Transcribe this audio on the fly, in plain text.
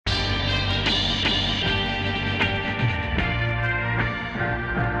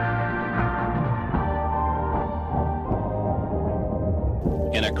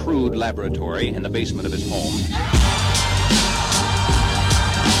crude laboratory in the basement of his home.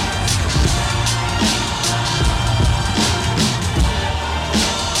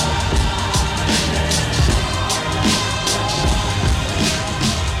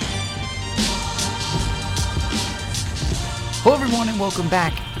 Hello everyone and welcome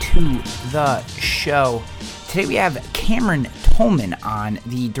back to the show. Today we have Cameron Tolman on,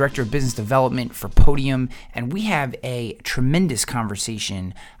 the Director of Business Development for Podium, and we have a tremendous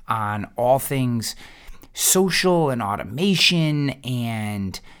conversation on all things social and automation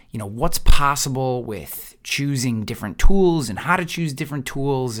and, what's possible with choosing different tools and how to choose different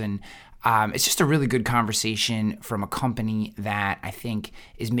tools. And it's just a really good conversation from a company that I think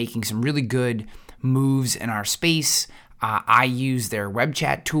is making some really good moves in our space. I use their web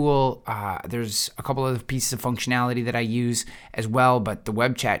chat tool. There's a couple other pieces of functionality that I use as well, but the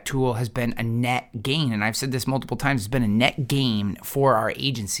web chat tool has been a net gain, and I've said this multiple times, it's been a net gain for our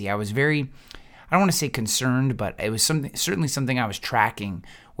agency. I was I don't want to say concerned, but it was certainly something I was tracking,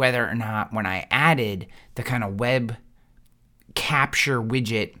 whether or not when I added the kind of web capture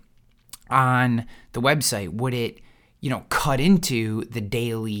widget on the website, would it, cut into the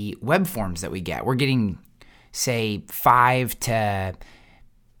daily web forms that we get. We're getting, say, 5 to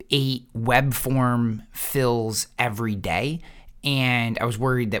 8 web form fills every day. And I was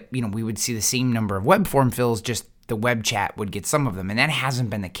worried that, we would see the same number of web form fills, just the web chat would get some of them. And that hasn't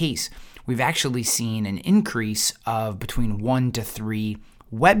been the case. We've actually seen an increase of between 1 to 3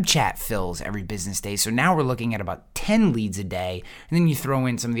 web chat fills every business day. So now we're looking at about 10 leads a day. And then you throw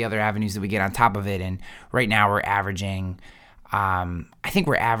in some of the other avenues that we get on top of it. And right now we're averaging, for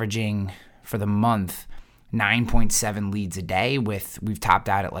the month, 9.7 leads a day, we've topped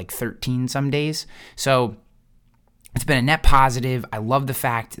out at like 13 some days. So it's been a net positive. I love the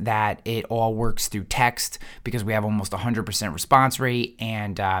fact that it all works through text because we have almost 100% response rate.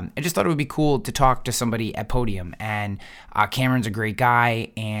 And I just thought it would be cool to talk to somebody at Podium. And Cameron's a great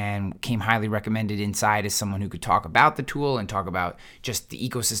guy and came highly recommended inside as someone who could talk about the tool and talk about just the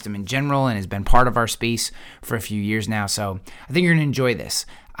ecosystem in general, and has been part of our space for a few years now. So I think you're going to enjoy this.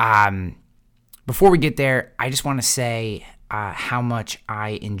 Before we get there, I just want to say how much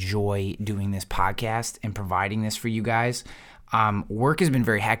I enjoy doing this podcast and providing this for you guys. Work has been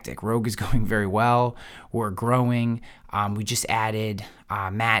very hectic. Rogue is going very well. We're growing. We just added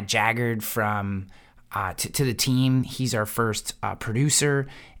Matt Jaggard to the team. He's our first producer,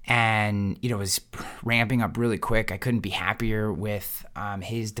 and is ramping up really quick. I couldn't be happier with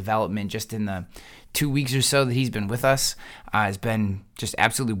his development just in the 2 weeks or so that he's been with us. Has been just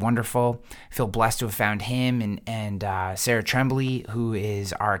absolutely wonderful. I feel blessed to have found him and Sarah Tremblay, who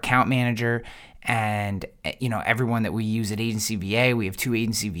is our account manager, and everyone that we use at Agency VA. We have 2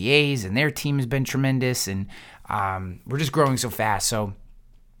 Agency VAs, and their team has been tremendous, and we're just growing so fast. So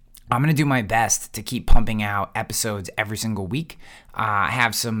I'm going to do my best to keep pumping out episodes every single week. I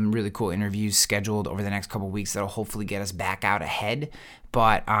have some really cool interviews scheduled over the next couple of weeks that will hopefully get us back out ahead.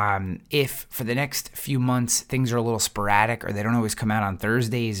 But if for the next few months things are a little sporadic or they don't always come out on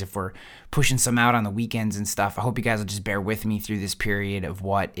Thursdays, if we're pushing some out on the weekends and stuff, I hope you guys will just bear with me through this period of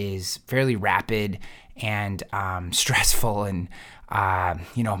what is fairly rapid and stressful. And,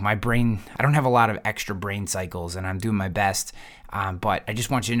 my brain, I don't have a lot of extra brain cycles, and I'm doing my best. But I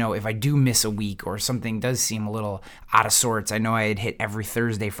just want you to know, if I do miss a week or something does seem a little out of sorts, I know I had hit every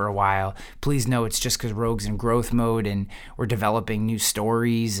Thursday for a while. Please know it's just because Rogue's in growth mode and we're developing new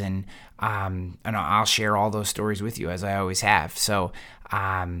stories, and I'll share all those stories with you as I always have. So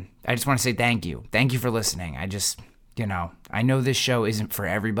I just want to say thank you. Thank you for listening. I know this show isn't for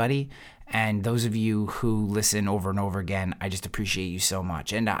everybody. And those of you who listen over and over again, I just appreciate you so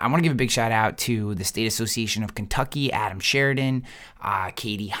much. And I want to give a big shout out to the State Association of Kentucky, Adam Sheridan,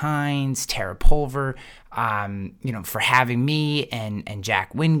 Katie Hines, Tara Pulver, for having me and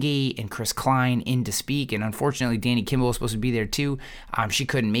Jack Wingate and Chris Klein in to speak. And unfortunately, Danny Kimball was supposed to be there too. She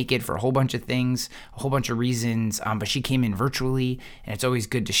couldn't make it for a whole bunch of things, a whole bunch of reasons, but she came in virtually, and it's always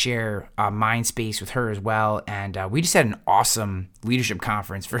good to share mind space with her as well. And we just had an awesome leadership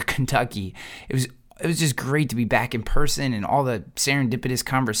conference for Kentucky. It was just great to be back in person, and all the serendipitous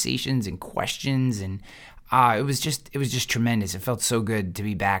conversations and questions, and it was just tremendous. It felt so good to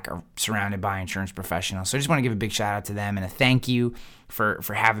be back surrounded by insurance professionals. So I just want to give a big shout out to them and a thank you for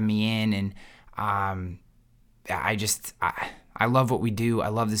having me in. And I love what we do. I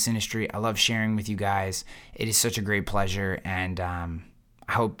love this industry. I love sharing with you guys. It is such a great pleasure, and I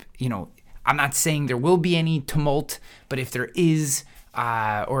hope I'm not saying there will be any tumult, but if there is,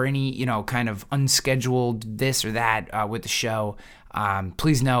 or any, kind of unscheduled this or that with the show,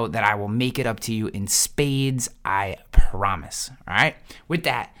 please know that I will make it up to you in spades. I promise. All right. With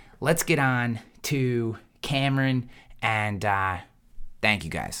that, let's get on to Cameron, and thank you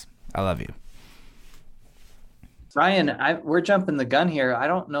guys. I love you. Ryan, we're jumping the gun here. I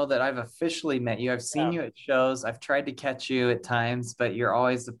don't know that I've officially met you. I've seen you at shows. I've tried to catch you at times, but you're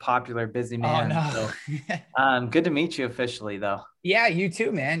always a popular, busy man. Oh, no. So, good to meet you officially, though. Yeah, you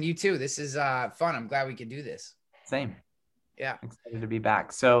too, man. You too. This is fun. I'm glad we could do this. Same. Yeah. Excited to be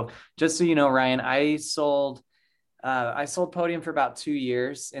back. So just so you know, Ryan, I sold Podium for about 2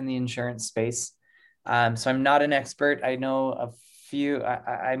 years in the insurance space. So I'm not an expert. I know a few,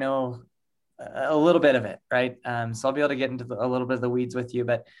 I know a little bit of it, right? So I'll be able to get into a little bit of the weeds with you,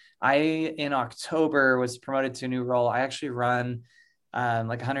 but in October was promoted to a new role. I actually run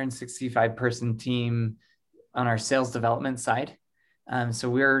like 165 person team on our sales development side. So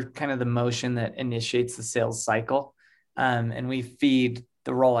we're kind of the motion that initiates the sales cycle. And we feed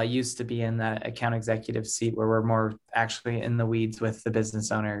the role I used to be in, that account executive seat, where we're more actually in the weeds with the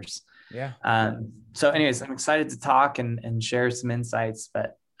business owners. Yeah. So anyways, I'm excited to talk and share some insights,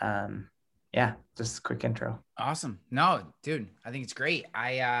 but yeah, just a quick intro. Awesome. No, dude, I think it's great.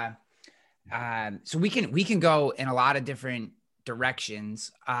 So we can go in a lot of different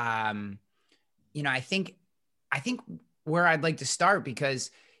directions. I think where I'd like to start, because,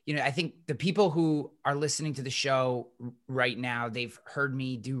 I think the people who are listening to the show right now, they've heard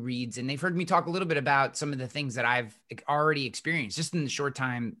me do reads, and they've heard me talk a little bit about some of the things that I've already experienced just in the short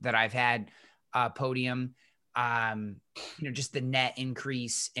time that I've had Podium. Just the net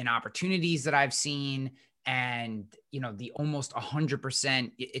increase in opportunities that I've seen, and, the almost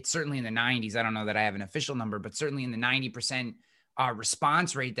 100%, it's certainly in the 90s. I don't know that I have an official number, but certainly in the 90%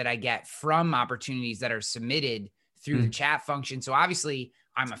 response rate that I get from opportunities that are submitted through the chat function. So obviously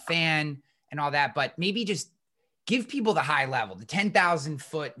I'm a fan and all that, but maybe just give people the high level, the 10,000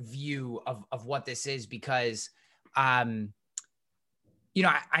 foot view of what this is, because, I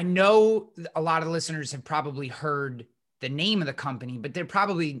know a lot of the listeners have probably heard the name of the company, but there's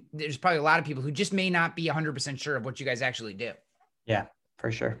probably a lot of people who just may not be 100% sure of what you guys actually do. Yeah,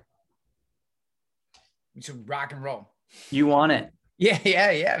 for sure. So rock and roll. You want it.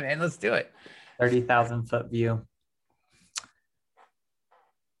 Yeah, man. Let's do it. 30,000 foot view.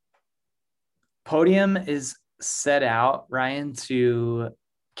 Podium is set out, Ryan, to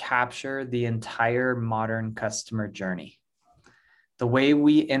capture the entire modern customer journey. The way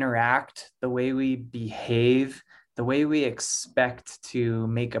we interact, the way we behave, the way we expect to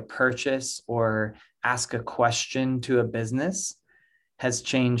make a purchase or ask a question to a business has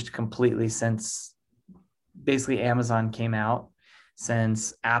changed completely since basically Amazon came out,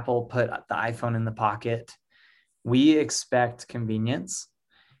 since Apple put the iPhone in the pocket. We expect convenience,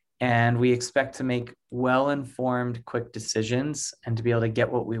 and we expect to make well-informed, quick decisions and to be able to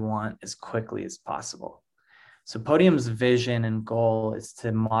get what we want as quickly as possible. So Podium's vision and goal is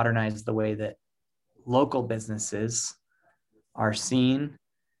to modernize the way that local businesses are seen,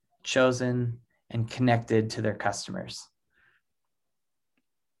 chosen, and connected to their customers.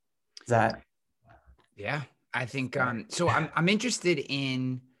 Is that? Yeah, I think, so I'm interested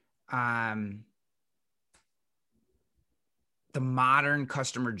in, the modern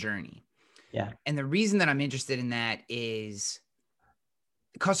customer journey. Yeah. And the reason that I'm interested in that is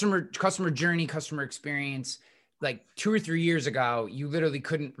customer journey, customer experience. Like 2 or 3 years ago, you literally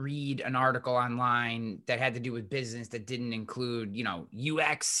couldn't read an article online that had to do with business that didn't include,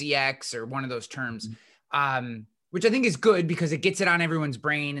 UX, CX, or one of those terms, which I think is good because it gets it on everyone's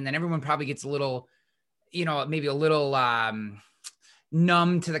brain. And then everyone probably gets a little, maybe a little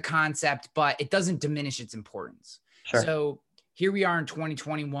numb to the concept, but it doesn't diminish its importance. Sure. So here we are in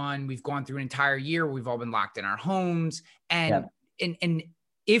 2021. We've gone through an entire year. We've all been locked in our homes. And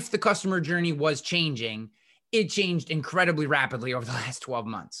if the customer journey was changing, it changed incredibly rapidly over the last 12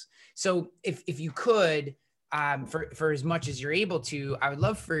 months. So if you could, for as much as you're able to, I would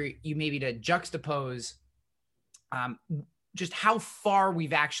love for you maybe to juxtapose just how far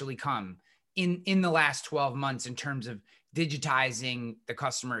we've actually come in the last 12 months in terms of digitizing the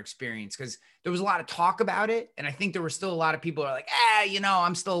customer experience. Because there was a lot of talk about it. And I think there were still a lot of people who are like,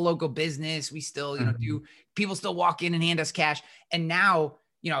 I'm still a local business. We still, do people still walk in and hand us cash. And now,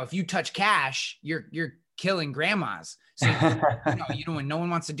 if you touch cash, you're killing grandmas. So, no one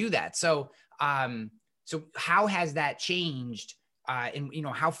wants to do that. So, so how has that changed? And,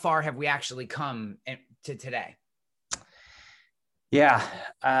 how far have we actually come to today? Yeah.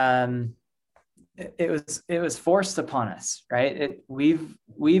 It was forced upon us, right?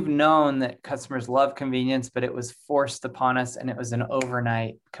 We've known that customers love convenience, but it was forced upon us, and it was an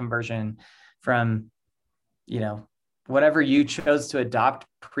overnight conversion from, whatever you chose to adopt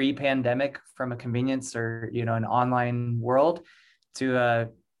pre-pandemic from a convenience or, an online world to a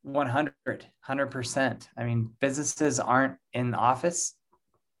 100%. I mean, businesses aren't in the office.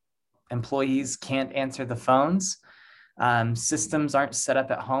 Employees can't answer the phones. Systems aren't set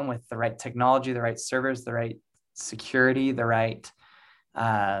up at home with the right technology, the right servers, the right security, the right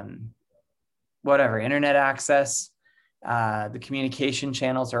whatever, internet access. The communication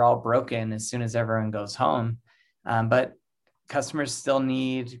channels are all broken as soon as everyone goes home. But customers still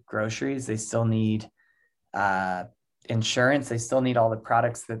need groceries. They still need insurance. They still need all the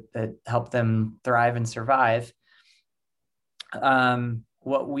products that help them thrive and survive.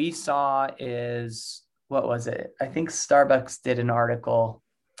 What we saw is, what was it? I think Starbucks did an article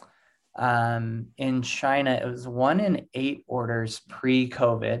in China. It was 1 in 8 orders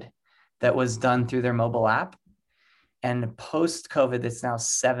pre-COVID that was done through their mobile app. And post-COVID, it's now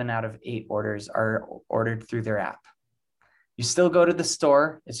 7 out of 8 orders are ordered through their app. You still go to the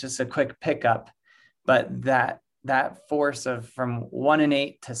store. It's just a quick pickup, but that force of from 1 in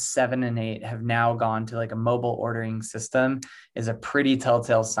 8 to 7 in 8 have now gone to like a mobile ordering system is a pretty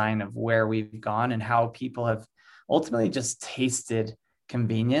telltale sign of where we've gone and how people have ultimately just tasted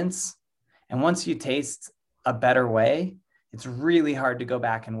convenience. And once you taste a better way, it's really hard to go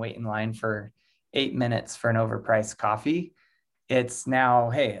back and wait in line for 8 minutes for an overpriced coffee. It's now,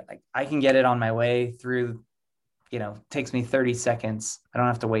 hey, I can get it on my way through, takes me 30 seconds. I don't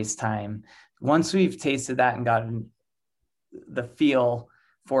have to waste time. Once we've tasted that and gotten the feel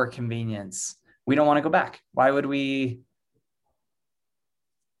for convenience, we don't want to go back. Why would we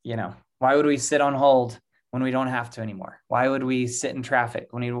sit on hold when we don't have to anymore? Why would we sit in traffic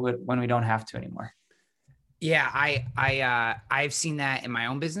when we don't have to anymore? Yeah, I've seen that in my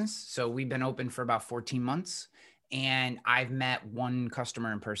own business. So we've been open for about 14 months and I've met one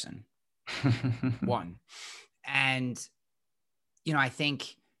customer in person. One. And, I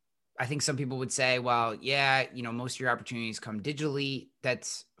think some people would say, well, yeah, most of your opportunities come digitally.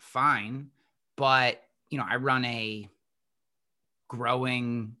 That's fine. But, I run a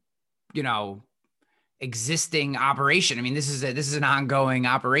growing, existing operation. I mean, this is an ongoing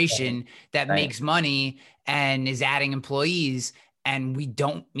operation that makes money and is adding employees, and we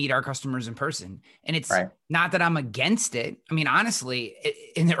don't meet our customers in person. And it's not that I'm against it. I mean, honestly,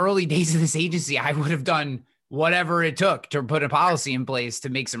 in the early days of this agency, I would have done whatever it took to put a policy in place to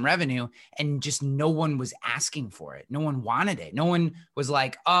make some revenue, and just no one was asking for it. No one wanted it. No one was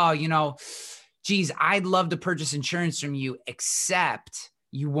like, oh, geez, I'd love to purchase insurance from you, except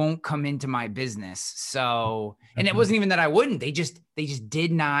you won't come into my business. So, and it wasn't even that I wouldn't, they just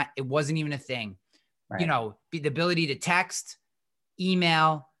did not, it wasn't even a thing. The ability to text,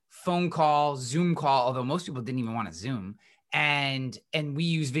 email, phone call, Zoom call, although most people didn't even want to Zoom, and we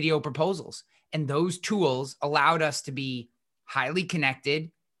use video proposals. And those tools allowed us to be highly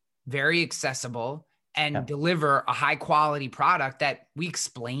connected, very accessible, and deliver a high quality product that we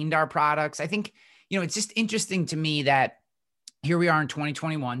explained our products. I think, it's just interesting to me that here we are in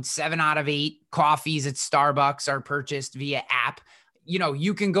 2021, 7 out of 8 coffees at Starbucks are purchased via app.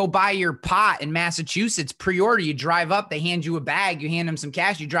 You can go buy your pot in Massachusetts, pre-order, you drive up, they hand you a bag, you hand them some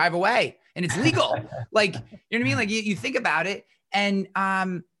cash, you drive away, and it's legal. Like, you know what I mean? Like you think about it, and,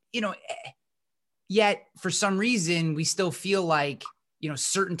 yet for some reason, we still feel like,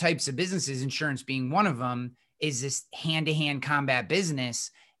 certain types of businesses, insurance being one of them, is this hand-to-hand combat business.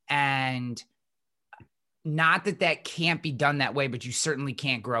 And not that can't be done that way, but you certainly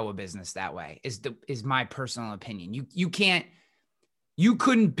can't grow a business that way, is my personal opinion. You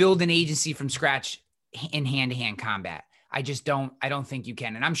couldn't build an agency from scratch in hand-to-hand combat. I don't think you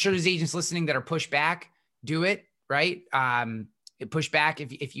can. And I'm sure there's agents listening that are pushed back, do it, right? Push back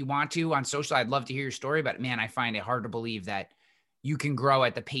if you want to on social. I'd love to hear your story, but man, I find it hard to believe that you can grow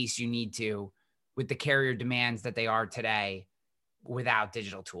at the pace you need to with the carrier demands that they are today without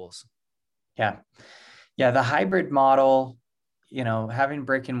digital tools. Yeah. The hybrid model, having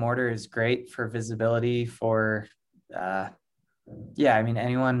brick and mortar is great for visibility for,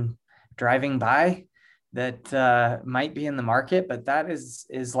 anyone driving by that might be in the market, but that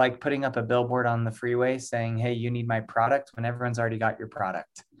is like putting up a billboard on the freeway saying, hey, you need my product, when everyone's already got your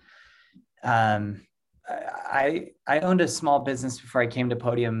product. I owned a small business before I came to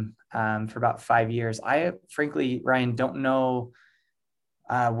Podium for about 5 years. I frankly, Ryan, don't know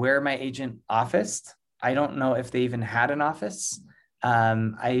where my agent officed. I don't know if they even had an office.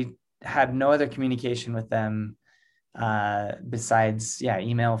 I had no other communication with them besides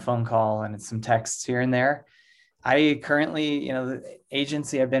email, phone call, and some texts here and there. I currently, the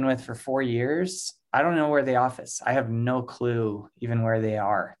agency I've been with for 4 years, I don't know where they office. I have no clue even where they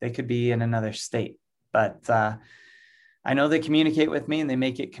are. They could be in another state, but I know they communicate with me and they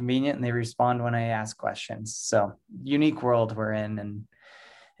make it convenient and they respond when I ask questions. So unique world we're in. And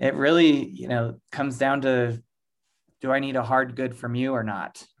it really, comes down to, do I need a hard good from you or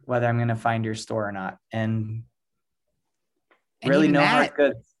not? Whether I'm going to find your store or not. And And really even no hard that,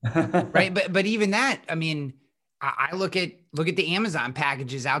 goods. right? But even that, I mean, I look at the Amazon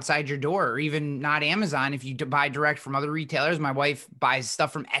packages outside your door, or even not Amazon. If you buy direct from other retailers, my wife buys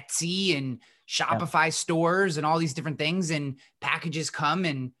stuff from Etsy and Yeah. Shopify stores and all these different things, and packages come,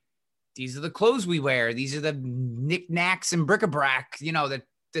 and these are the clothes we wear. These are the knickknacks and bric-a-brac,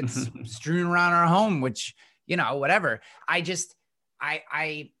 that's strewn around our home, which, whatever. I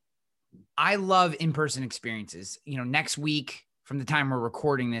love in-person experiences. Next week, from the time we're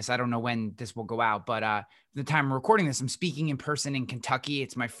recording this, I don't know when this will go out, but the time we're recording this, I'm speaking in person in Kentucky.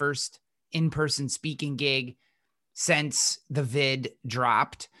 It's my first in-person speaking gig since the vid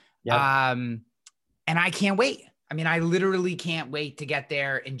dropped. Yep. And I can't wait. I mean, I literally can't wait to get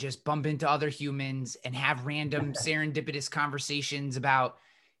there and just bump into other humans and have random serendipitous conversations about,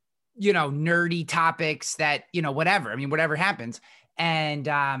 nerdy topics that, whatever. I mean, whatever happens. And,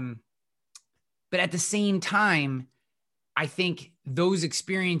 but at the same time, I think those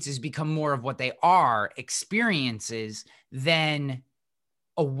experiences become more of what they are, experiences, than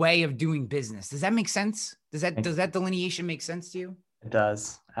a way of doing business. Does that make sense? Does that delineation make sense to you? It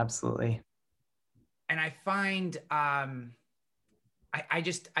does. Absolutely. And I find, I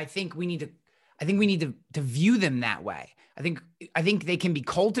think we need to view them that way. I think they can be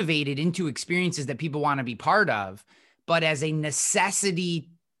cultivated into experiences that people want to be part of, but as a necessity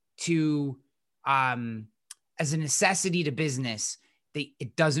to, business,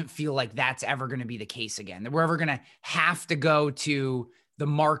 it doesn't feel like that's ever going to be the case again. That we're ever going to have to go to the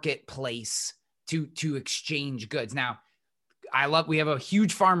marketplace to exchange goods. Now, we have a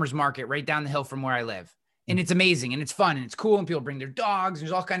huge farmer's market right down the hill from where I live. And it's amazing and it's fun and it's cool. And people bring their dogs.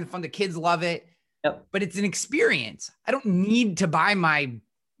 There's all kinds of fun. The kids love it. Yep. But it's an experience. I don't need to buy my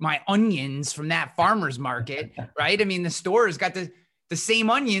onions from that farmer's market, right? I mean, the store has got the same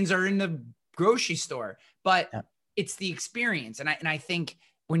onions are in the grocery store, but it's the experience. And I think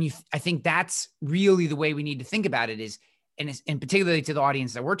I think that's really the way we need to think about it is, and particularly to the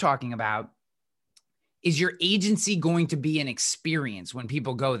audience that we're talking about, is your agency going to be an experience when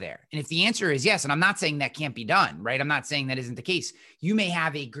people go there? And if the answer is yes, and I'm not saying that can't be done, right? I'm not saying that isn't the case. You may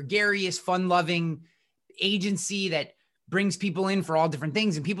have a gregarious, fun-loving agency that brings people in for all different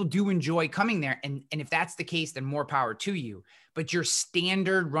things, and people do enjoy coming there. And if that's the case, then more power to you. But your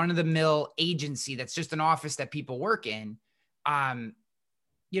standard run-of-the-mill agency that's just an office that people work in,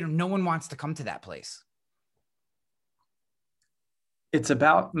 no one wants to come to that place. It's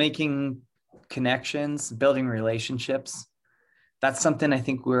about making connections, building relationships. That's something I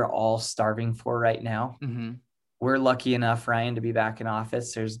think we're all starving for right now. Mm-hmm. We're lucky enough, Ryan, to be back in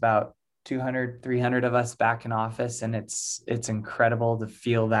office. There's about 200, 300 of us back in office, and it's incredible to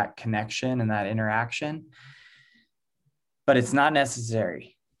feel that connection and that interaction. But it's not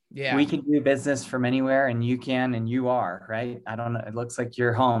necessary. Yeah. We can do business from anywhere, and you can, and you are, right? I don't know. It looks like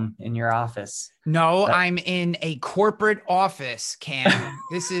you're home in your office. No, I'm in a corporate office, Cam.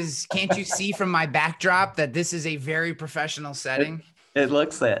 Can't you see from my backdrop that this is a very professional setting? It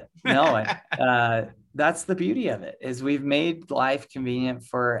looks it. No, that's the beauty of it, is we've made life convenient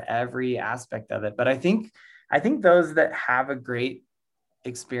for every aspect of it. But I think those that have a great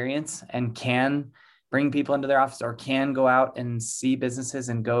experience and can bring people into their office or can go out and see businesses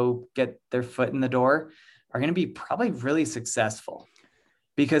and go get their foot in the door are going to be probably really successful,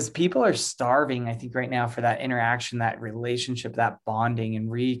 because people are starving, I think, right now for that interaction, that relationship, that bonding, and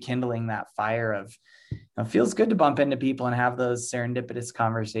rekindling that fire of, it feels good to bump into people and have those serendipitous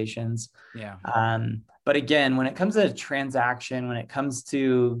conversations. Yeah. But again, when it comes to a transaction, when it comes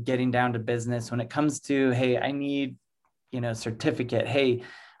to getting down to business, when it comes to, hey, I need, certificate. Hey,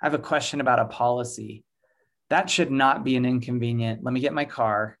 I have a question about a policy. That should not be an inconvenient. Let me get my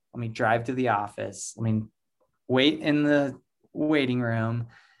car. Let me drive to the office. Let me wait in the waiting room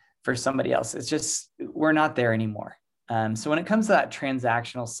for somebody else. It's just, we're not there anymore. So when it comes to that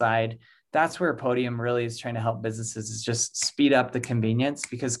transactional side, that's where Podium really is trying to help businesses, is just speed up the convenience,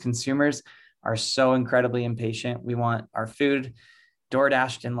 because consumers are so incredibly impatient. We want our food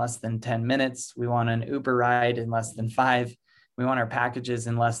DoorDashed in less than 10 minutes. We want an Uber ride in less than 5. We want our packages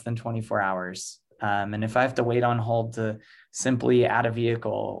in less than 24 hours. And if I have to wait on hold to simply add a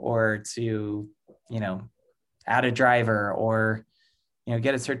vehicle, or to, add a driver, or,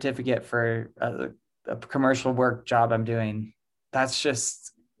 get a certificate for a commercial work job I'm doing, that's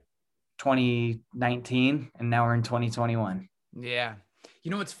just 2019. And now we're in 2021. Yeah. You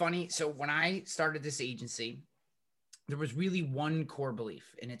know, what's funny? So when I started this agency, there was really one core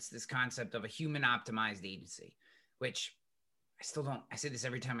belief, and it's this concept of a human optimized agency, which still don't, I say this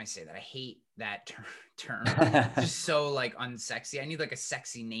every time I say that. I hate that term. It's just so like unsexy. I need like a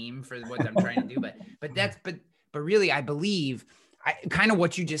sexy name for what I'm trying to do. But really, I believe kind of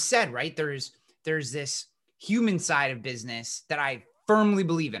what you just said, right? There's this human side of business that I firmly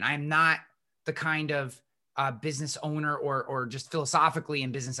believe in. I'm not the kind of business owner or just philosophically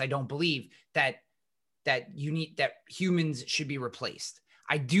in business. I don't believe that humans should be replaced.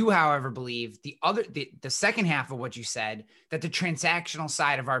 I do, however, believe the second half of what you said, that the transactional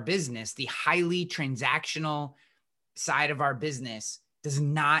side of our business, the highly transactional side of our business, does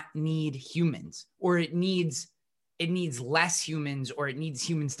not need humans, or it needs less humans, or it needs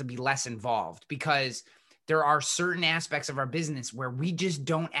humans to be less involved, because there are certain aspects of our business where we just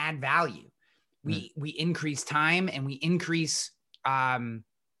don't add value. We increase time, and we increase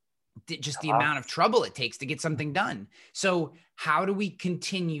just the amount of trouble it takes to get something done. So how do we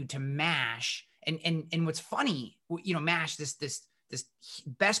continue to mash? And what's funny, mash this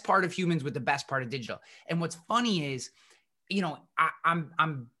best part of humans with the best part of digital. And what's funny is,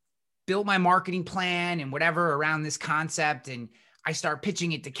 I'm built my marketing plan and whatever around this concept, and I start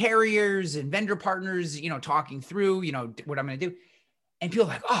pitching it to carriers and vendor partners, talking through, what I'm going to do. And people are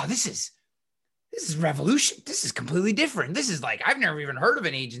like, oh, this is revolution. This is completely different. This is like, I've never even heard of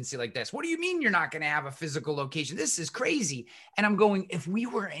an agency like this. What do you mean you're not going to have a physical location? This is crazy. And I'm going, if we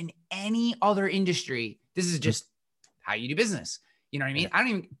were in any other industry, this is just how you do business. You know what I mean? I don't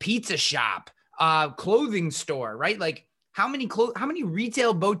even, pizza shop, clothing store, right? Like how many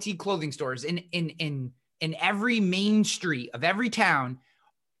retail boutique clothing stores in every main street of every town?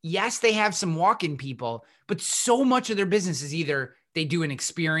 Yes, they have some walk-in people, but so much of their business is either they do an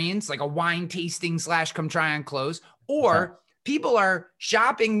experience like a wine tasting / come try on clothes, or people are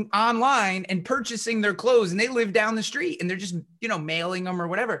shopping online and purchasing their clothes, and they live down the street and they're just, mailing them or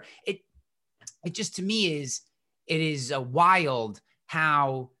whatever. It just, to me, it is wild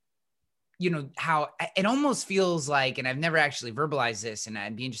how it almost feels like, and I've never actually verbalized this, and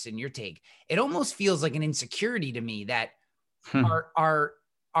I'd be interested in your take. It almost feels like an insecurity to me that our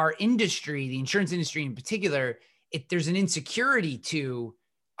industry, the insurance industry in particular, there's an insecurity to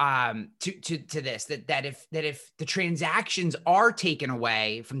this, that if the transactions are taken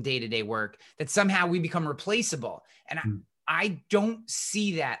away from day-to-day work, that somehow we become replaceable. And I don't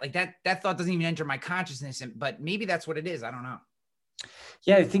see that. Like that thought doesn't even enter my consciousness, but maybe that's what it is. I don't know.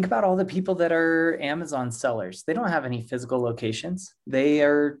 Yeah, think about all the people that are Amazon sellers. They don't have any physical locations. They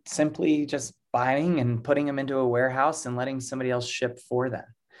are simply just buying and putting them into a warehouse and letting somebody else ship for them.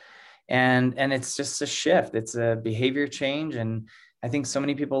 And it's just a shift. It's a behavior change. And I think so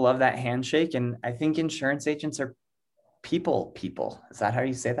many people love that handshake. And I think insurance agents are people. Is that how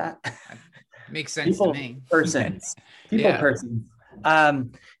you say that? Makes sense to me. Persons. Persons.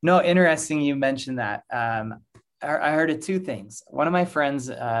 No, interesting you mentioned that. I heard of two things. One of my friends,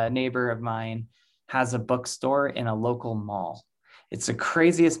 a neighbor of mine, has a bookstore in a local mall. It's the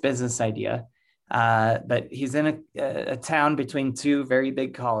craziest business idea. But he's in a town between two very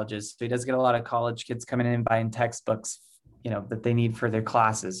big colleges. So he does get a lot of college kids coming in and buying textbooks, that they need for their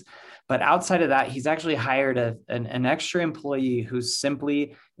classes. But outside of that, he's actually hired an extra employee who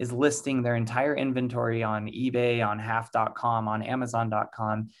simply is listing their entire inventory on eBay, on half.com, on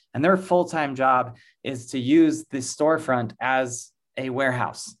Amazon.com. And their full-time job is to use the storefront as a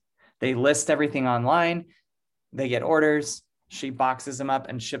warehouse. They list everything online. They get orders. She boxes them up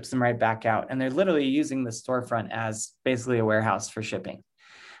and ships them right back out. And they're literally using the storefront as basically a warehouse for shipping.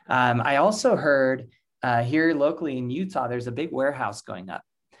 I also heard here locally in Utah, there's a big warehouse going up.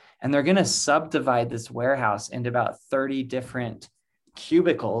 And they're going to subdivide this warehouse into about 30 different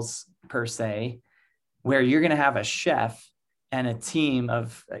cubicles per se, where you're going to have a chef and a team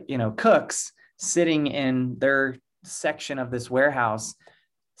of, cooks sitting in their section of this warehouse,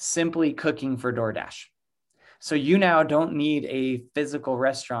 simply cooking for DoorDash. So you now don't need a physical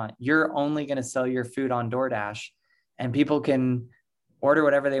restaurant. You're only going to sell your food on DoorDash, and people can order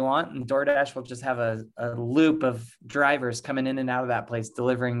whatever they want. And DoorDash will just have a loop of drivers coming in and out of that place,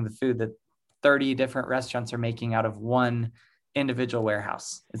 delivering the food that 30 different restaurants are making out of one individual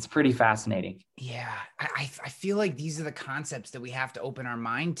warehouse. It's pretty fascinating. Yeah. I feel like these are the concepts that we have to open our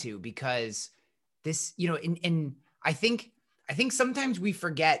mind to, because this, and I think sometimes we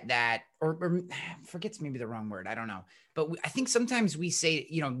forget that, or forget's maybe the wrong word. I don't know. But I think sometimes we say,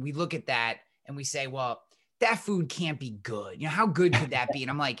 we look at that and we say, well, that food can't be good. How good could that be? And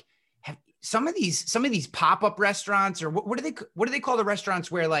I'm like, some of these pop-up restaurants, or what do they call the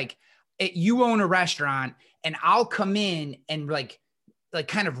restaurants where like you own a restaurant and I'll come in and like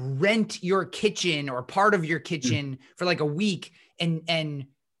kind of rent your kitchen or part of your kitchen for like a week and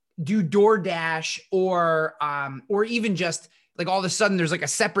do DoorDash or even just like all of a sudden there's like a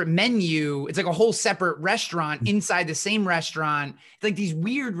separate menu. It's like a whole separate restaurant inside the same restaurant. It's like these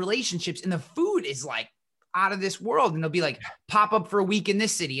weird relationships, and the food is like out of this world. And they'll be like pop up for a week in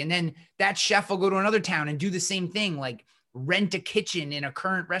this city. And then that chef will go to another town and do the same thing, like rent a kitchen in a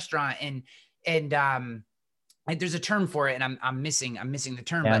current restaurant. And there's a term for it, and I'm missing the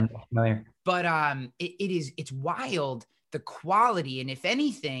term, but it's wild, the quality. And if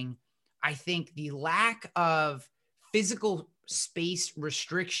anything, I think the lack of physical space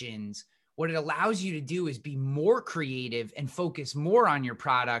restrictions, what it allows you to do is be more creative and focus more on your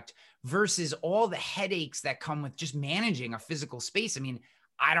product versus all the headaches that come with just managing a physical space. I mean,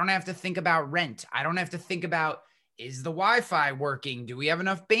 I don't have to think about rent. I don't have to think about, is the Wi-Fi working? Do we have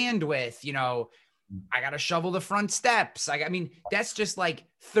enough bandwidth? You know, I got to shovel the front steps. I mean, that's just like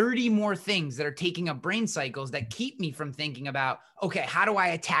 30 more things that are taking up brain cycles that keep me from thinking about, okay, how do I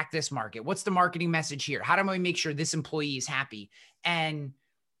attack this market? What's the marketing message here? How do I make sure this employee is happy? And,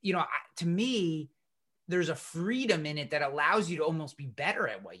 you know, to me, there's a freedom in it that allows you to almost be better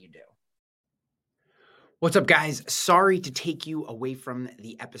at what you do. What's up, guys? Sorry to take you away from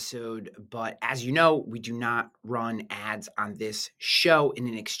the episode, but as you know, we do not run ads on this show. And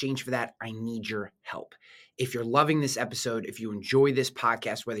in exchange for that, I need your help. If you're loving this episode, if you enjoy this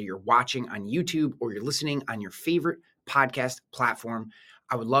podcast, whether you're watching on YouTube or you're listening on your favorite podcast platform,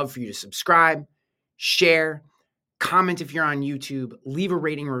 I would love for you to subscribe, share, comment if you're on YouTube, leave a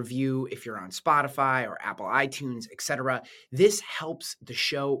rating review if you're on Spotify or Apple iTunes, etc. This helps the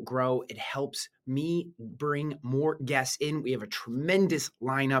show grow. It helps me bring more guests in. We have a tremendous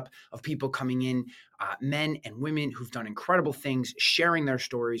lineup of people coming in, men and women who've done incredible things, sharing their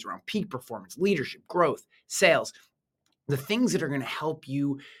stories around peak performance, leadership, growth, sales, the things that are going to help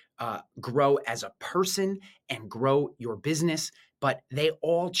you grow as a person and grow your business. But they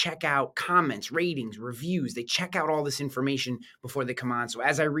all check out comments, ratings, reviews. They check out all this information before they come on. So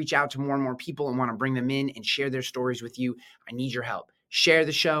as I reach out to more and more people and want to bring them in and share their stories with you, I need your help. Share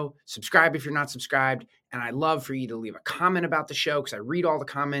the show, subscribe if you're not subscribed, and I'd love for you to leave a comment about the show because I read all the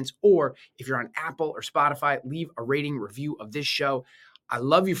comments, or if you're on Apple or Spotify, leave a rating review of this show. I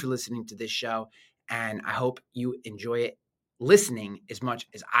love you for listening to this show, and I hope you enjoy it listening as much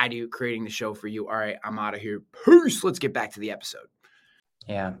as I do creating the show for you. All right, I'm out of here. Peace. Let's get back to the episode.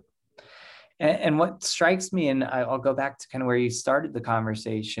 Yeah. And what strikes me, and I'll go back to kind of where you started the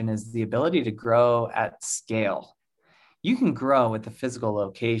conversation, is the ability to grow at scale. You can grow with the physical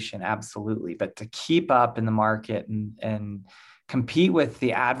location, absolutely, but to keep up in the market and compete with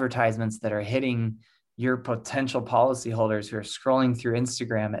the advertisements that are hitting your potential policyholders who are scrolling through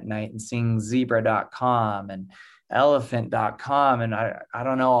Instagram at night and seeing zebra.com and elephant.com and I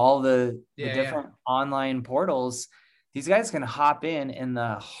don't know, all the different online portals. These guys can hop in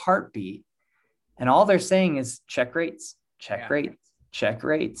the heartbeat, and all they're saying is check rates, check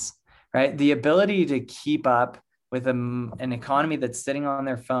rates, right? The ability to keep up with an economy that's sitting on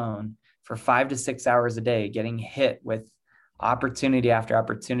their phone for 5 to 6 hours a day, getting hit with opportunity after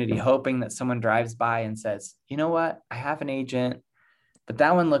opportunity, hoping that someone drives by and says, you know what, I have an agent, but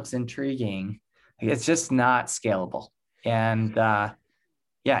that one looks intriguing. It's just not scalable. And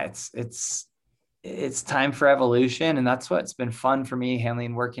it's time for evolution. And that's what's been fun for me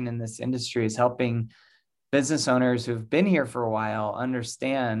handling, working in this industry, is helping business owners who've been here for a while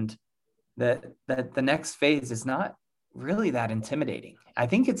understand that the next phase is not really that intimidating. I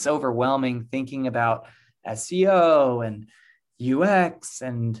think it's overwhelming thinking about SEO and UX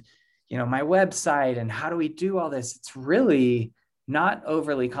and, you know, my website and how do we do all this? It's really not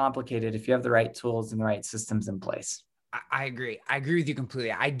overly complicated if you have the right tools and the right systems in place. I agree. I agree with you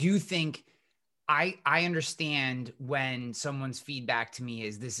completely. I do think I understand when someone's feedback to me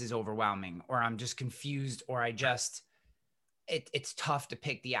is this is overwhelming, or I'm just confused, or it's tough to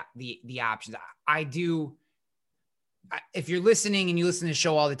pick the options. I do. If you're listening and you listen to the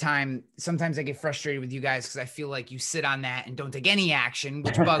show all the time, sometimes I get frustrated with you guys because I feel like you sit on that and don't take any action,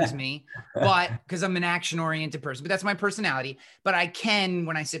 which bugs me, but because I'm an action oriented person, but that's my personality. But I can,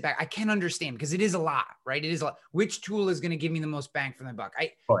 when I sit back, I can understand because it is a lot, right? It is a lot. Which tool is going to give me the most bang for my buck?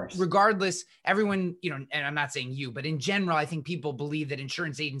 Regardless, everyone, you know, and I'm not saying you, but in general, I think people believe that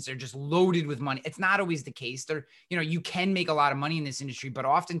insurance agents are just loaded with money. It's not always the case. They're, you know, you can make a lot of money in this industry, but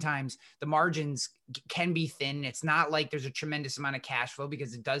oftentimes the margins can be thin. It's not like there's a tremendous amount of cash flow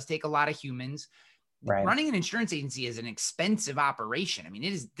because it does take a lot of humans. Right. Running an insurance agency is an expensive operation. I mean,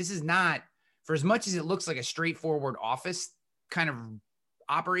 this is not, for as much as it looks like a straightforward office kind of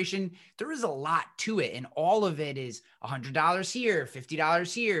operation, there is a lot to it. And all of it is $100 here,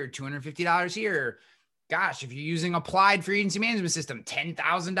 $50 here, $250 here. Gosh, if you're using Applied for your agency management system,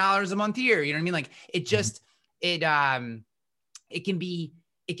 $10,000 a month here. You know what I mean? Like it just,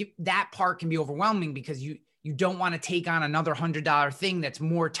 that part can be overwhelming because you don't want to take on another $100 thing that's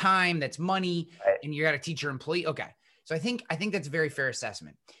more time, that's money, Right. and you got to teach your employee. Okay. So I think that's a very fair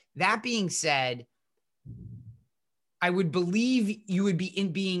assessment. That being said, I would believe you would be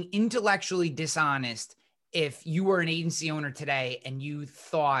being intellectually dishonest if you were an agency owner today and you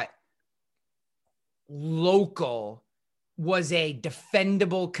thought local was a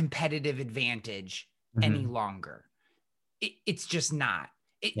defendable competitive advantage any longer. It's just not.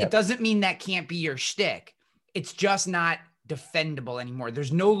 It doesn't mean that can't be your shtick. It's just not defendable anymore.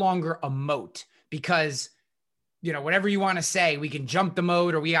 There's no longer a moat because, whatever you want to say, we can jump the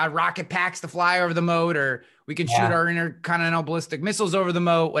moat, or we got rocket packs to fly over the moat, or we can shoot our intercontinental ballistic missiles over the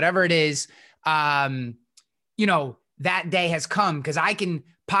moat, whatever it is. That day has come because I can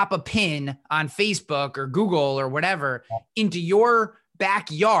pop a pin on Facebook or Google or whatever into your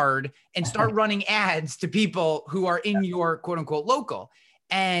backyard and start running ads to people who are in your quote unquote local.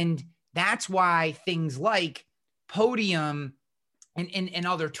 And that's why things like Podium and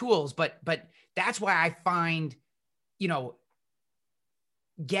other tools, but that's why I find,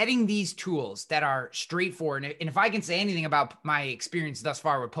 getting these tools that are straightforward. And if I can say anything about my experience thus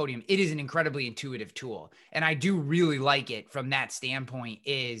far with Podium, it is an incredibly intuitive tool. And I do really like it from that standpoint.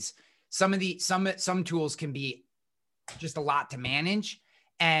 Is some tools can be just a lot to manage.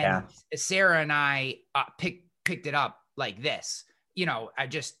 And Sarah and I picked it up like this, I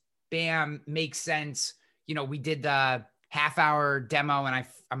just, bam, makes sense. We did the half-hour demo, and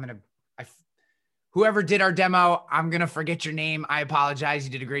whoever did our demo, I'm going to forget your name. I apologize.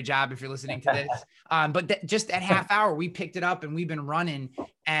 You did a great job if you're listening to this. But just that half hour, we picked it up and we've been running.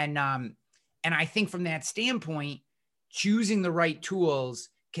 And I think from that standpoint, choosing the right tools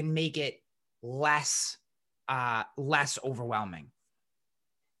can make it less overwhelming.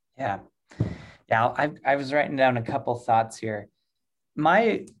 Yeah. I was writing down a couple thoughts here.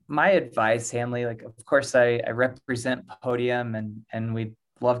 My advice, Hanley, like, of course I represent Podium and we'd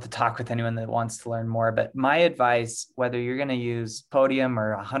love to talk with anyone that wants to learn more, but my advice, whether you're going to use Podium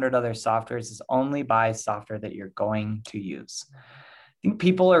or 100 other softwares, is only buy software that you're going to use. I think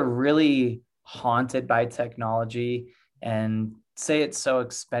people are really haunted by technology and say it's so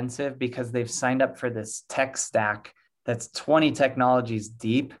expensive because they've signed up for this tech stack that's 20 technologies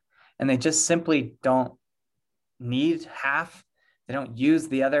deep, and they just simply don't need half. They don't use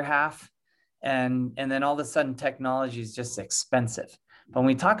the other half. And then all of a sudden technology is just expensive. But when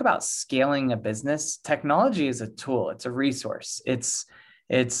we talk about scaling a business, technology is a tool. It's a resource.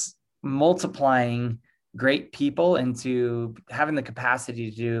 It's multiplying great people into having the capacity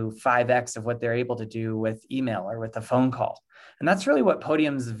to do 5x of what they're able to do with email or with a phone call. And that's really what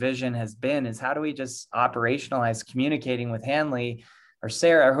Podium's vision has been, is how do we just operationalize communicating with Hanley or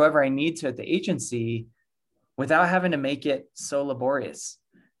Sarah or whoever I need to at the agency without having to make it so laborious,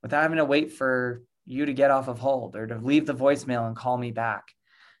 without having to wait for you to get off of hold or to leave the voicemail and call me back.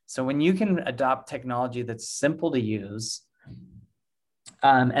 So when you can adopt technology that's simple to use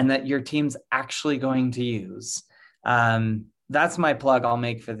and that your team's actually going to use, that's my plug I'll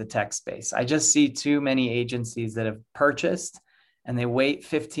make for the tech space. I just see too many agencies that have purchased and they wait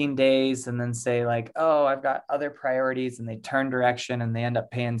 15 days and then say like, oh, I've got other priorities, and they turn direction and they end up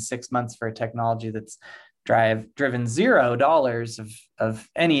paying 6 months for a technology that's driven $0 of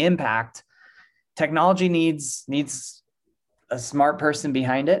any impact. Technology needs a smart person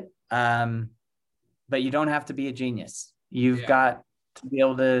behind it, but you don't have to be a genius. You've got to be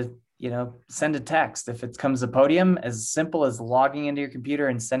able to, send a text. If it comes to Podium, as simple as logging into your computer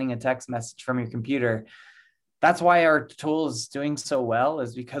and sending a text message from your computer. That's why our tool is doing so well,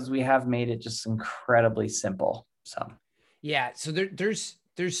 is because we have made it just incredibly simple. So there's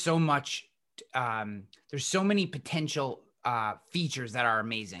so much. There's so many potential features that are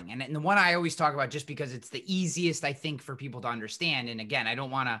amazing. And the one I always talk about, just because it's the easiest, I think, for people to understand. And again, I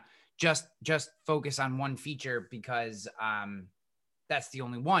don't want to just focus on one feature because that's the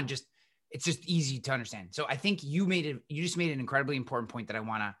only one. It's just easy to understand. So I think you just made an incredibly important point that I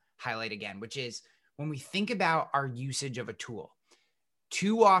want to highlight again, which is when we think about our usage of a tool,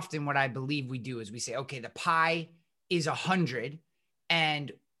 too often what I believe we do is we say, okay, the pie is 100.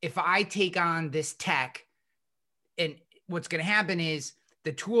 And if I take on this tech, and what's going to happen is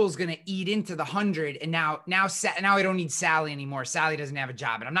the tool is going to eat into the 100. And now I don't need Sally anymore. Sally doesn't have a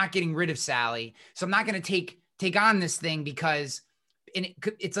job, and I'm not getting rid of Sally. So I'm not going to take on this thing because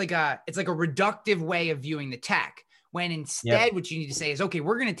it's like a reductive way of viewing the tech. When instead what you need to say is, okay,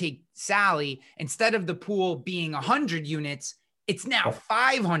 we're going to take Sally, instead of the pool being 100 units, It's now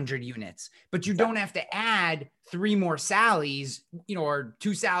 500 units, but you don't have to add 3 more Sallys, or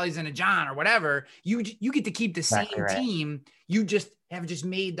 2 Sallys and a John or whatever. You get to keep the same team. You just have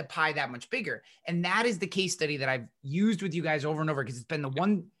made the pie that much bigger. And that is the case study that I've used with you guys over and over, because it's been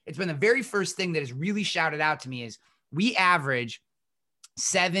the very first thing that has really shouted out to me is we average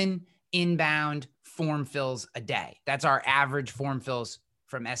 7 inbound form fills a day. That's our average form fills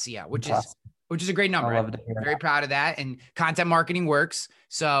from SEO, which is a great number. I'm very proud of that. And content marketing works.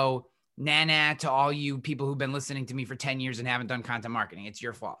 So Nana, to all you people who've been listening to me for 10 years and haven't done content marketing, it's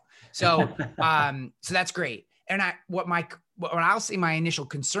your fault. So, so that's great. And what I'll say my initial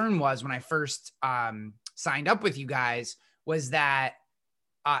concern was when I first signed up with you guys was that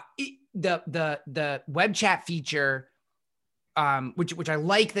the web chat feature, which I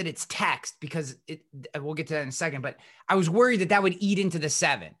like that it's text, because we'll get to that in a second, but I was worried that would eat into the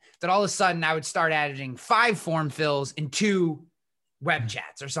 7, that all of a sudden I would start adding 5 form fills and 2 web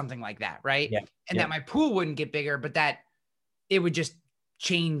chats or something like that. Right. Yeah. And that my pool wouldn't get bigger, but that it would just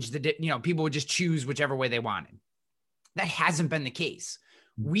change people would just choose whichever way they wanted. That hasn't been the case.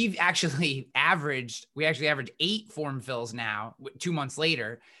 We actually averaged 8 form fills now, 2 months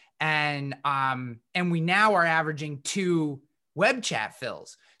later. And we now are averaging 2 web chat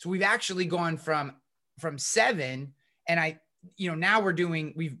fills. So we've actually gone from 7, and now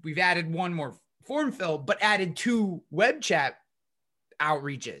we've added 1 more form fill, but added 2 web chat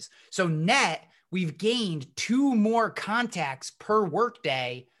outreaches. So net, we've gained 2 more contacts per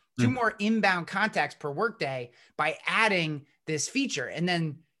workday, 2 more inbound contacts per workday by adding this feature. And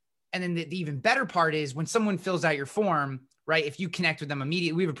then the even better part is when someone fills out your form, right? If you connect with them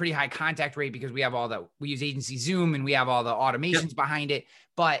immediately, we have a pretty high contact rate because we use agency Zoom and we have all the automations behind it.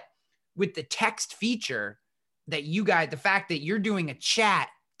 But with the text feature that the fact that you're doing a chat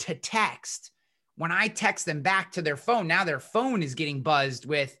to text, when I text them back to their phone, now their phone is getting buzzed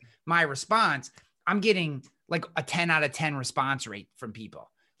with my response. I'm getting like a 10 out of 10 response rate from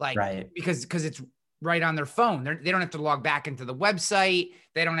people, because it's right on their phone. They don't have to log back into the website.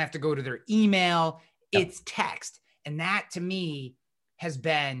 They don't have to go to their email. It's text. And that to me has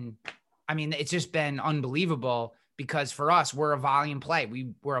been, it's just been unbelievable, because for us, we're a volume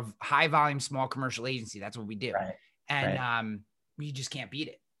play. We're a high volume, small commercial agency. That's what we do. Right. And we just can't beat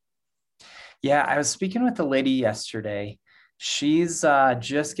it. Yeah. I was speaking with a lady yesterday. She's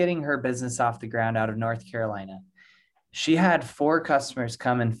just getting her business off the ground out of North Carolina. She had 4 customers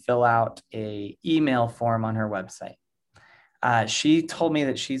come and fill out a email form on her website. She told me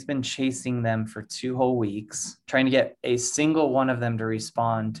that she's been chasing them for 2 whole weeks, trying to get a single one of them to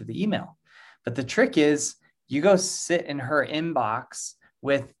respond to the email. But the trick is you go sit in her inbox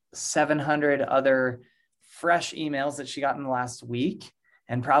with 700 other fresh emails that she got in the last week,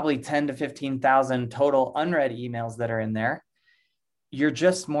 and probably 10 to 15,000 total unread emails that are in there. You're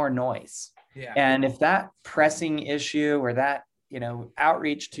just more noise. Yeah. And if that pressing issue or that,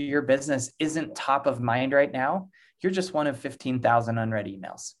 outreach to your business isn't top of mind right now, you're just one of 15,000 unread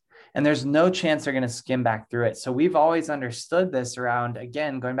emails. And there's no chance they're going to skim back through it. So we've always understood this around,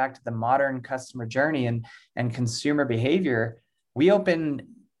 again, going back to the modern customer journey and consumer behavior. We open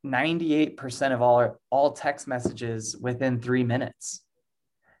 98% of all text messages within 3 minutes,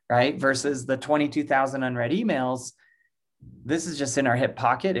 right? Versus the 22,000 unread emails. This is just in our hip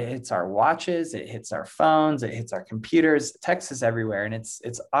pocket. It hits our watches, it hits our phones, it hits our computers. Text is everywhere. And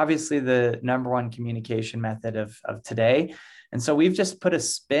it's obviously the number one communication method of today. And so we've just put a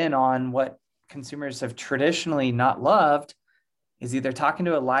spin on what consumers have traditionally not loved, is either talking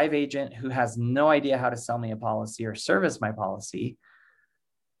to a live agent who has no idea how to sell me a policy or service my policy,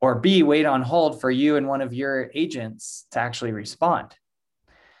 or B, wait on hold for you and one of your agents to actually respond.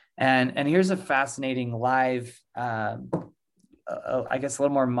 And here's a fascinating live, I guess a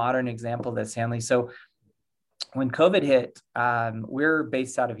little more modern example of this, Hanley. So when COVID hit, we're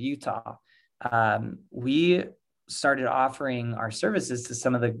based out of Utah. We started offering our services to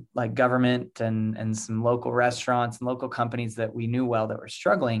some of the government and some local restaurants and local companies that we knew well that were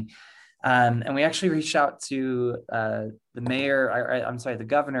struggling. And we actually reached out to the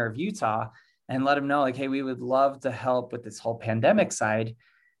governor of Utah and let him know, hey, we would love to help with this whole pandemic side.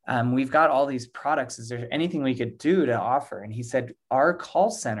 We've got all these products. Is there anything we could do to offer? And he said, our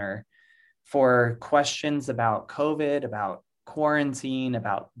call center for questions about COVID, about quarantine,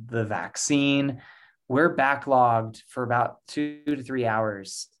 about the vaccine, we're backlogged for about 2 to 3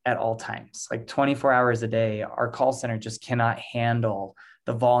 hours at all times, like 24 hours a day. Our call center just cannot handle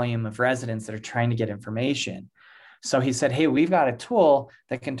the volume of residents that are trying to get information. So he said, hey, we've got a tool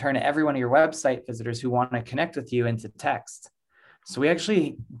that can turn every one of your website visitors who want to connect with you into text. So we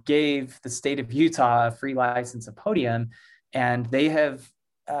actually gave the state of Utah a free license of Podium and they have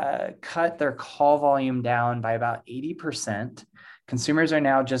cut their call volume down by about 80%. Consumers are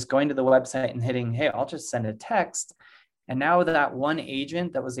now just going to the website and hitting, hey, I'll just send a text. And now that one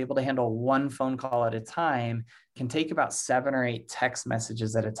agent that was able to handle one phone call at a time can take about 7 or 8 text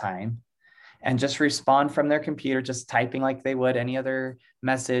messages at a time and just respond from their computer, just typing like they would any other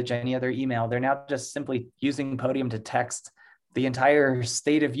message, any other email. They're now just simply using Podium to text the entire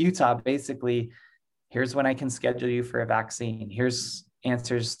state of Utah. Basically, here's when I can schedule you for a vaccine. Here's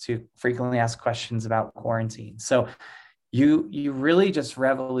answers to frequently asked questions about quarantine. So you really just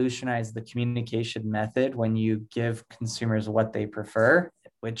revolutionize the communication method when you give consumers what they prefer,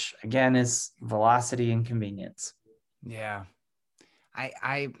 which again is velocity and convenience. Yeah.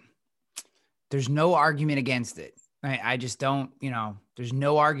 I there's no argument against it. I just don't, there's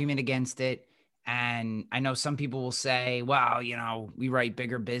no argument against it. And I know some people will say, well, we write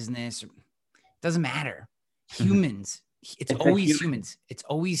bigger business. It doesn't matter. Humans, it's always humans. It's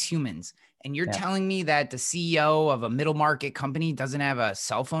always humans. And you're telling me that the CEO of a middle market company doesn't have a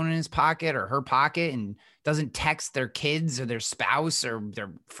cell phone in his pocket or her pocket and doesn't text their kids or their spouse or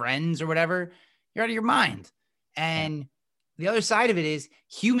their friends or whatever? You're out of your mind. And the other side of it is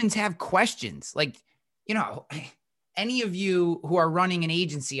humans have questions. Like, any of you who are running an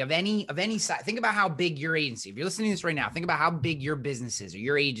agency of any size, think about how big your agency, if you're listening to this right now, think about how big your business is or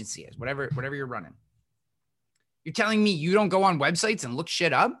your agency is, whatever you're running. You're telling me you don't go on websites and look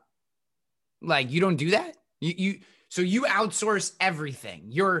shit up? Like, you don't do that? So you outsource everything.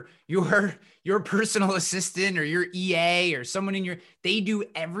 Your personal assistant or your EA or someone they do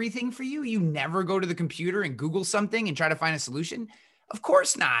everything for you. You never go to the computer and Google something and try to find a solution? Of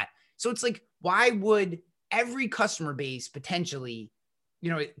course not. So it's like, why would every customer base potentially,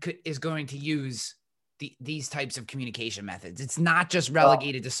 is going to use these types of communication methods? It's not just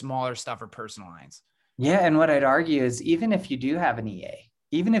relegated to smaller stuff or personal lines. Yeah. And what I'd argue is even if you do have an EA,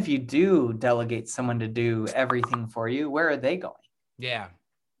 even if you do delegate someone to do everything for you, where are they going? Yeah.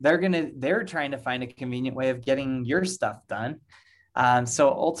 They're trying to find a convenient way of getting your stuff done. So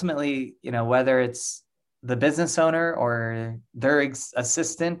ultimately, whether it's the business owner or their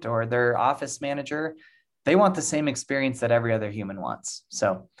assistant or their office manager, they want the same experience that every other human wants.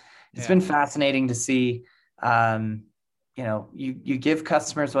 So it's been fascinating to see, you give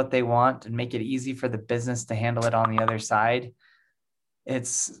customers what they want and make it easy for the business to handle it on the other side.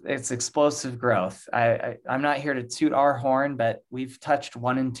 It's explosive growth. I'm not here to toot our horn, but we've touched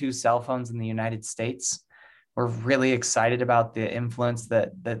 1 in 2 cell phones in the United States. We're really excited about the influence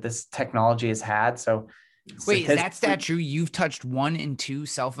that this technology has had. So wait, is that stat true? You've touched 1 in 2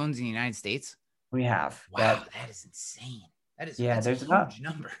 cell phones in the United States? We have. Wow, that is insane. That's there's a about huge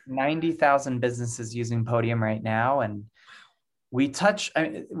number. 90,000 businesses using Podium right now. And we touch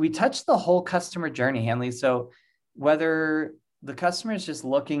the whole customer journey, Hanley. So whether the customer is just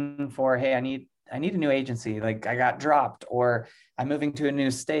looking for, hey, I need a new agency, like I got dropped, or I'm moving to a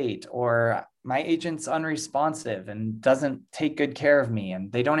new state, or my agent's unresponsive and doesn't take good care of me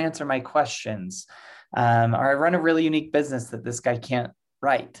and they don't answer my questions, or I run a really unique business that this guy can't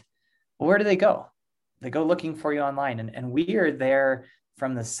write. Well, where do they go? They go looking for you online. And we are there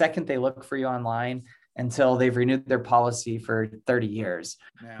from the second they look for you online until they've renewed their policy for 30 years.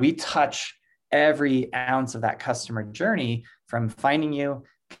 Yeah. We touch every ounce of that customer journey, from finding you,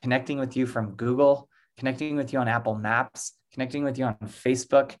 connecting with you from Google, connecting with you on Apple Maps, connecting with you on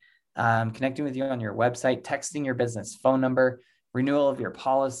Facebook, connecting with you on your website, texting your business phone number, renewal of your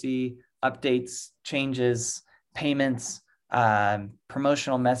policy, updates, changes, payments,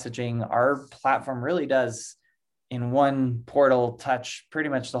 promotional messaging. Our platform really does, in one portal, touch pretty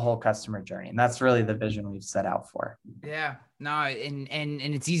much the whole customer journey. And that's really the vision we've set out for. Yeah, no, and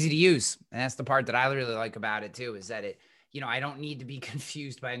it's easy to use. And that's the part that I really like about it too, is that it, I don't need to be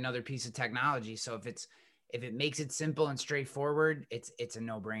confused by another piece of technology. So if it makes it simple and straightforward, it's a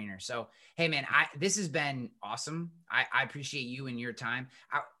no-brainer. So, hey man, this has been awesome. I appreciate you and your time.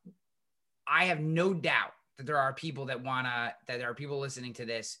 I have no doubt that there are people listening to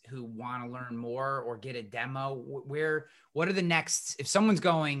this who want to learn more or get a demo. What are the next, if someone's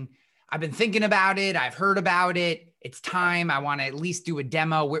going, I've been thinking about it, I've heard about it, it's time, I want to at least do a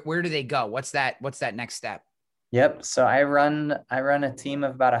demo. Where do they go? What's that next step? Yep. So I run a team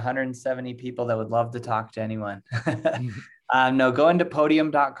of about 170 people that would love to talk to anyone. No, go into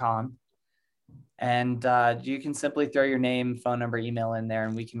podium.com and you can simply throw your name, phone number, email in there,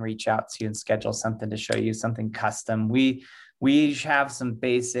 and we can reach out to you and schedule something to show you something custom. We have some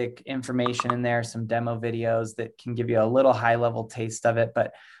basic information in there, some demo videos that can give you a little high level taste of it,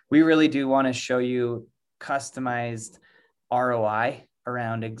 but we really do want to show you customized ROI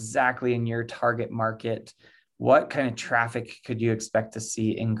around exactly in your target market what kind of traffic could you expect to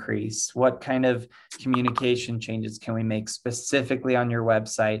see increase? What kind of communication changes can we make specifically on your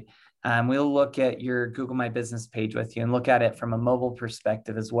website? We'll look at your Google My Business page with you and look at it from a mobile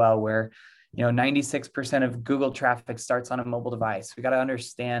perspective as well, where 96% of Google traffic starts on a mobile device. We got to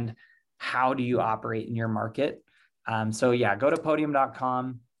understand, how do you operate in your market? So yeah, go to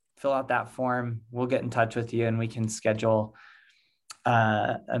podium.com, fill out that form. We'll get in touch with you and we can schedule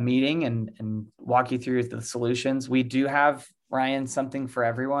a meeting and walk you through the solutions. We do have, Ryan, something for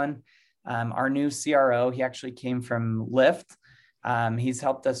everyone. Our new CRO, he actually came from Lyft. He's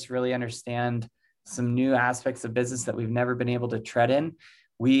helped us really understand some new aspects of business that we've never been able to tread in.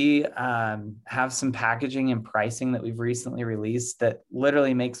 We have some packaging and pricing that we've recently released that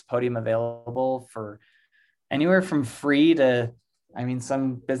literally makes Podium available for anywhere from free to,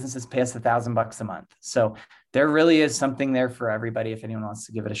 some businesses pay us $1,000 a month. So there really is something there for everybody. If anyone wants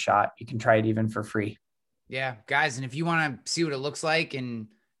to give it a shot, you can try it even for free. Yeah, guys. And if you want to see what it looks like and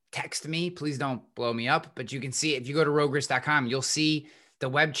text me, please don't blow me up, but you can see it. If you go to rogrist.com, you'll see the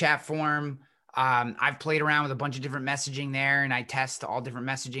web chat form. I've played around with a bunch of different messaging there, and I test all different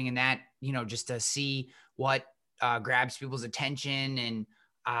messaging in that, just to see what grabs people's attention. And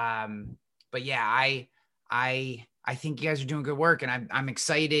but yeah, I think you guys are doing good work, and I'm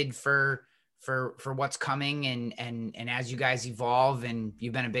excited for what's coming and as you guys evolve, and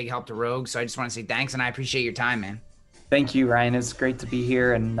you've been a big help to Rogue. So I just want to say thanks, and I appreciate your time, man. Thank you, Ryan. It's great to be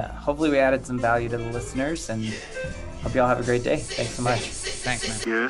here, and hopefully we added some value to the listeners, and hope you all have a great day. Thanks so much. Thanks, man. Yeah.